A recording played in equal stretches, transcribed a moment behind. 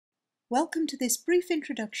Welcome to this brief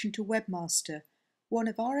introduction to Webmaster, one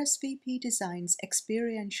of RSVP Design's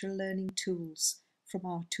experiential learning tools from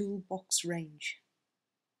our Toolbox range.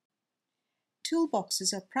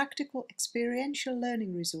 Toolboxes are practical experiential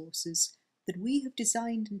learning resources that we have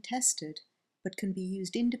designed and tested, but can be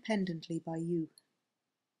used independently by you.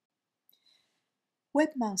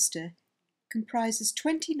 Webmaster comprises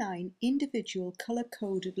 29 individual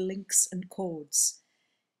color-coded links and chords.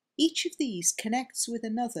 Each of these connects with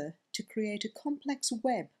another to create a complex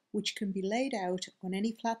web which can be laid out on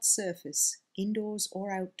any flat surface, indoors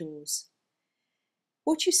or outdoors.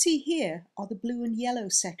 What you see here are the blue and yellow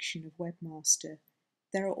section of Webmaster.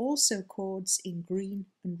 There are also chords in green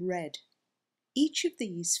and red. Each of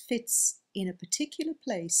these fits in a particular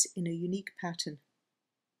place in a unique pattern.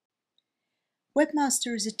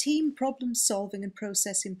 Webmaster is a team problem-solving and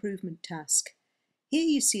process improvement task. Here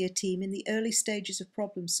you see a team in the early stages of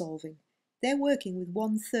problem solving. They're working with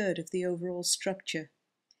 1/3 of the overall structure.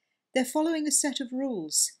 They're following a set of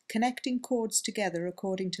rules, connecting chords together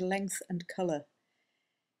according to length and colour.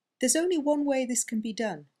 There's only one way this can be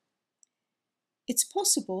done. It's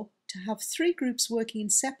possible to have 3 groups working in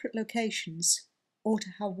separate locations, or to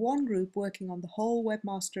have one group working on the whole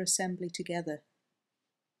Webmaster assembly together.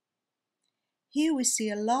 Here we see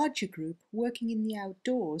a larger group working in the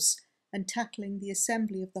outdoors and tackling the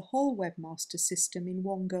assembly of the whole Webmaster system in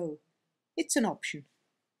one go. It's an option.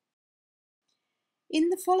 In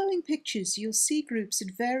the following pictures you'll see groups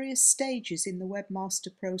at various stages in the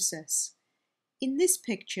Webmaster process. In this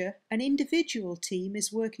picture, an individual team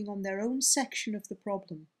is working on their own section of the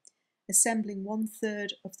problem, assembling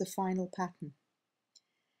 1/3 of the final pattern.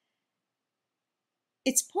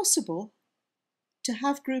 It's possible to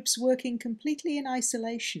have groups working completely in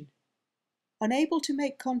isolation, unable to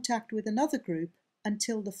make contact with another group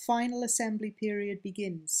until the final assembly period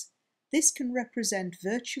begins. This can represent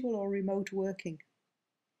virtual or remote working.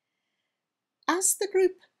 As the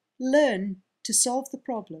group learn to solve the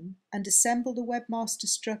problem and assemble the Webmaster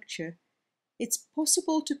structure, it's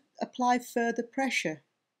possible to apply further pressure.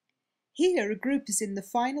 Here, a group is in the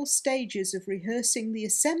final stages of rehearsing the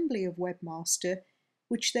assembly of Webmaster,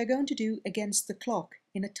 which they're going to do against the clock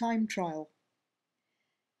in a time trial.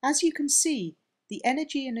 As you can see, the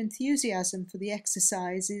energy and enthusiasm for the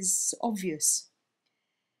exercise is obvious.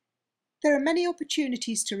 There are many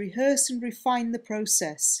opportunities to rehearse and refine the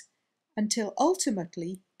process, until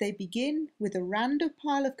ultimately they begin with a random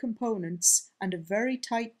pile of components and a very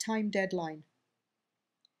tight time deadline.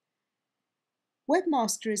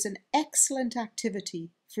 Webmaster is an excellent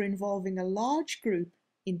activity for involving a large group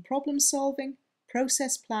in problem solving,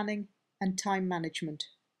 process planning, and time management.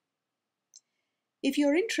 If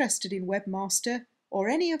you're interested in Webmaster or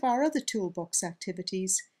any of our other Toolbox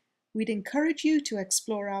activities, we'd encourage you to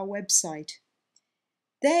explore our website.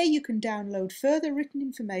 There you can download further written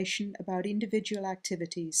information about individual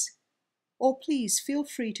activities. Or please feel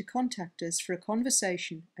free to contact us for a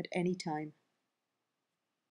conversation at any time.